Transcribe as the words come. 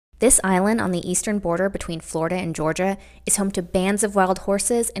This island on the eastern border between Florida and Georgia is home to bands of wild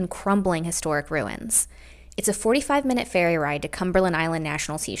horses and crumbling historic ruins. It's a 45-minute ferry ride to Cumberland Island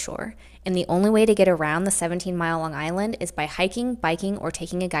National Seashore, and the only way to get around the 17-mile-long island is by hiking, biking, or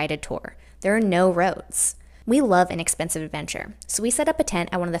taking a guided tour. There are no roads. We love an expensive adventure, so we set up a tent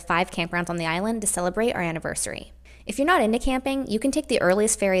at one of the 5 campgrounds on the island to celebrate our anniversary. If you're not into camping, you can take the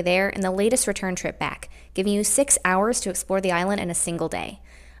earliest ferry there and the latest return trip back, giving you 6 hours to explore the island in a single day.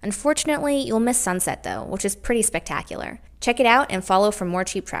 Unfortunately, you'll miss sunset though, which is pretty spectacular. Check it out and follow for more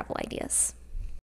cheap travel ideas.